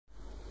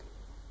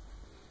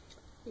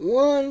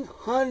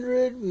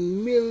100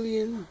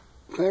 million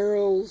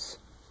barrels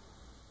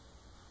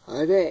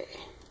a day.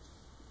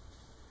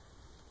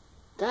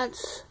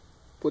 That's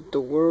what the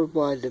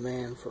worldwide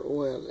demand for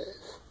oil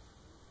is.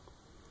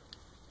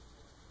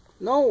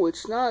 No,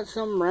 it's not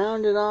some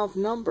rounded off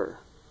number.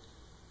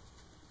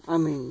 I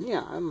mean,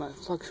 yeah, it might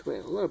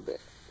fluctuate a little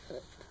bit.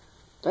 But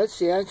that's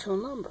the actual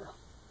number.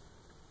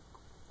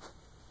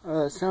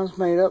 It sounds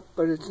made up,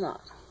 but it's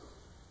not.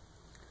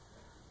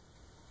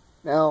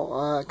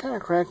 Now, it kind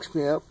of cracks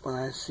me up when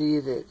I see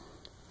that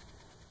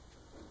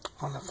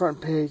on the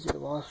front page of the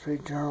Wall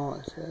Street Journal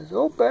it says,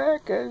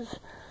 OPEC has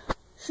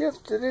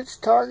shifted its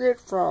target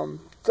from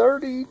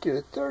 30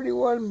 to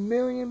 31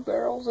 million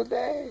barrels a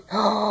day.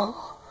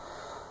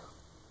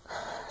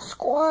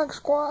 Squawk,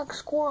 squawk,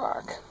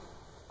 squawk.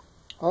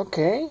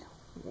 Okay,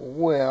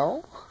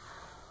 well,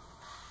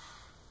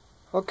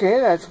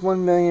 okay, that's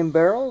 1 million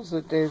barrels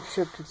that they've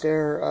shifted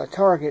their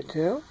target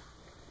to.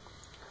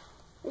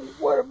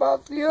 What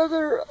about the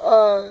other,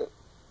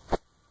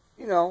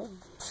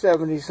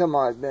 70 some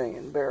odd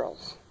million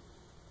barrels?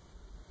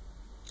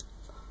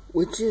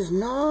 Which is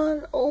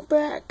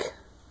non-OPEC.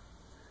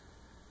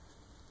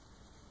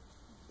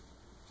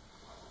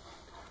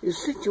 The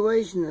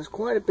situation is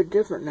quite a bit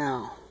different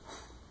now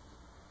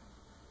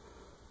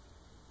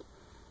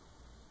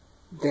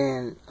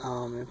than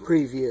in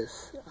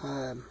previous.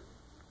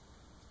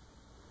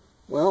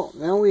 Well,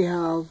 now we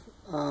have,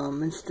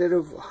 instead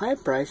of high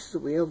prices,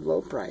 we have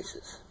low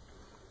prices.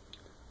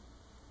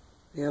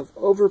 We have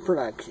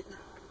overproduction.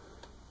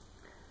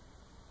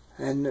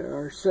 And there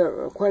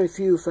are quite a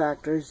few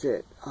factors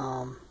that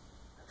have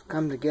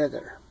come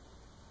together.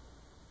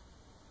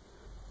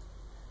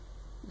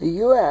 The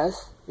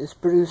U.S. is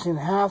producing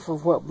half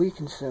of what we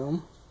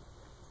consume.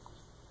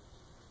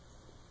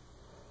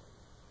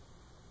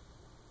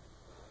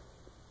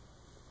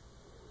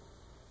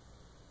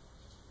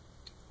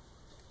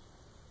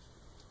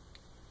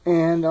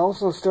 And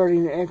also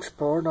starting to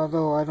export,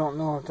 although I don't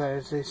know if that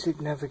is a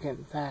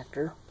significant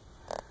factor.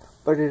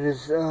 But it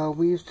is,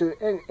 we used to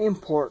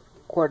import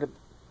quite a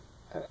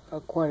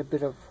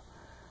bit of,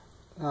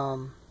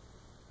 a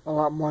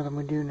lot more than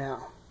we do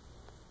now.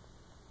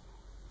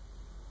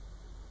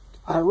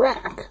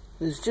 Iraq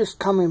is just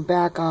coming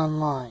back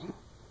online,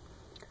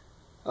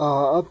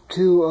 up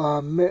to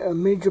a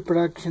major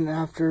production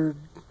after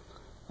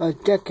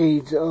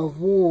decades of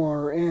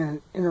war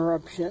and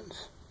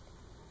interruptions.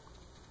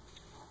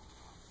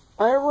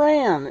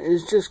 Iran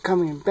is just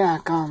coming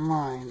back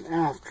online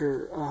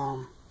after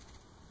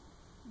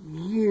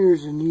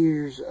years and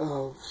years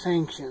of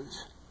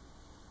sanctions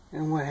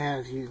and what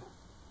have you.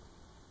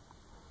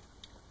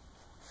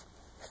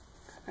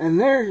 And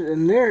they're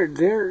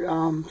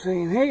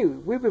saying, hey,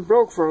 we've been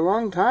broke for a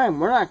long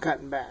time, we're not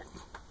cutting back.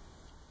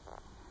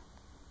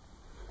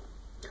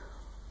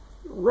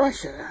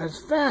 Russia has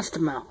vast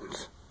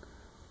amounts.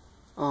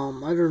 I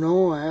don't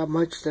know how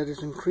much that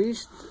has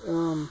increased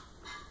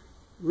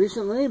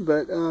recently,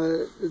 but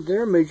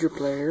they're a major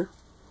player.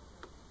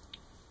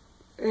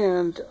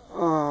 And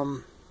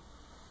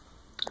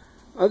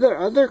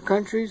other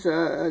countries,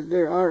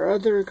 there are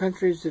other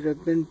countries that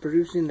have been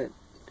producing it.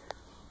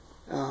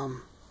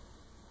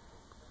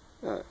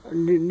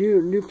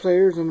 New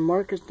players on the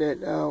market that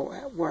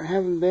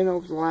haven't been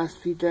over the last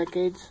few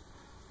decades,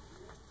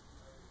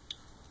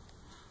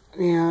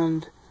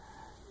 and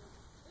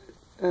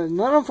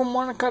none of them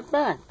want to cut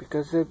back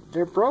because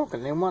they're broke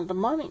and they want the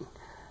money.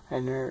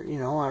 And they're,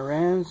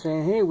 Iran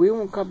saying, hey, we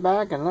won't cut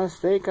back unless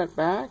they cut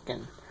back,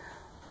 and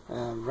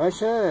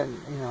Russia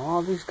and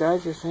all these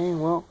guys are saying,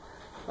 well,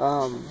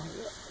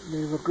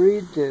 they've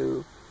agreed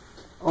to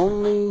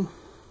only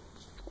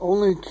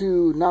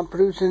to not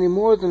produce any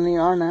more than they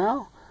are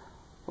now.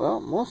 Well,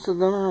 most of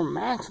them are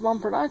maximum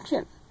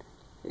production,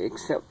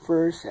 except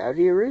for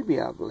Saudi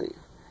Arabia, I believe.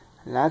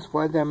 And that's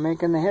why they're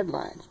making the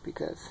headlines,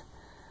 because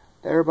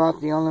they're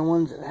about the only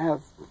ones that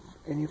have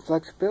any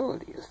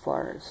flexibility as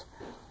far as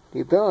the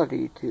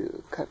ability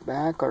to cut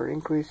back or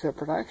increase their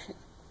production.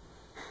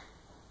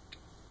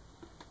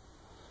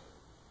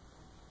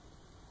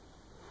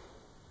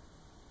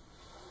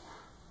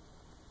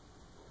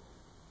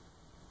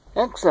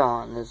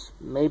 Exxon is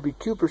maybe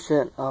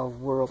 2% of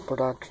world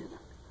production,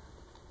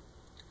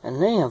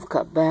 and they have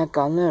cut back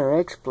on their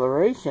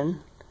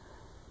exploration.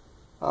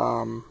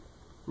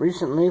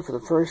 Recently, for the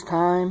first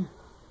time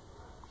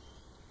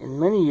in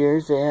many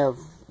years, they have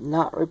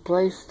not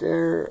replaced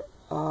their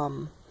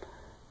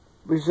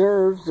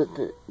reserves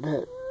that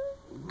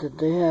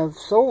they have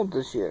sold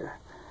this year,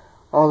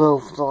 although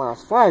for the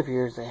last 5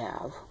 years they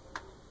have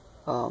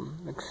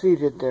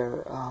exceeded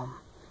their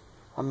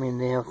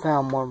they have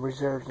found more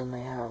reserves than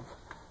they have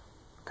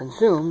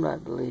consumed, I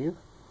believe.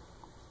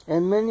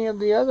 And many of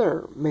the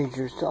other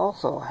majors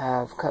also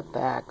have cut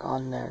back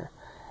on their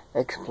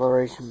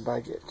exploration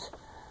budgets.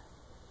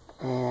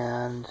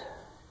 And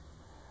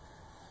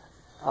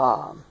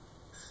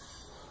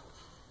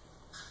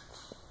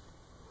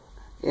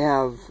you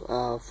have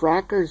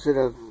frackers that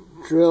have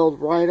drilled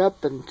right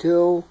up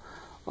until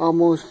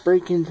almost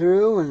breaking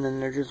through, and then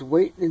they're just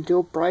waiting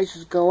until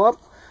prices go up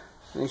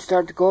and they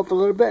start to go up a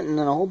little bit, and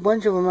then a whole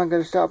bunch of them are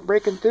going to start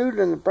breaking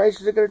through, and the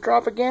prices are going to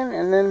drop again,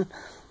 and then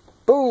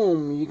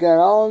boom, you got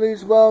all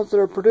these wells that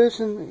are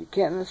producing. You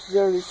can't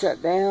necessarily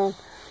shut down,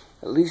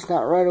 at least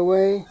not right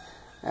away,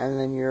 and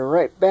then you're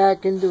right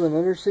back into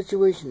another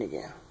situation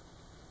again.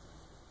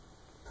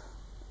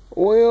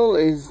 Oil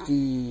is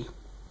the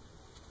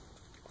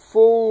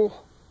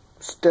full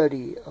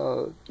study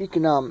of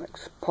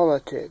economics,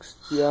 politics,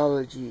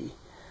 geology,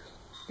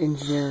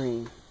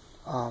 engineering,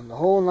 the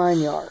whole 9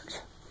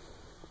 yards.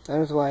 That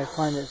is why I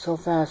find it so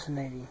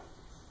fascinating.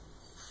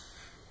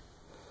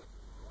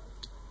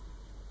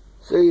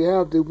 So you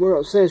have the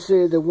world, say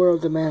the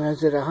world demand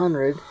is at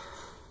 100,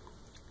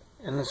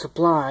 and the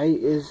supply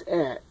is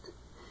at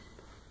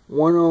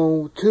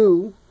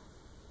 102,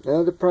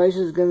 now the price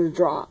is going to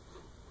drop.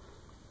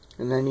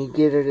 And then you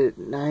get it at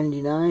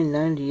 99,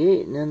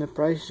 98, and then the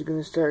price is going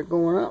to start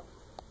going up.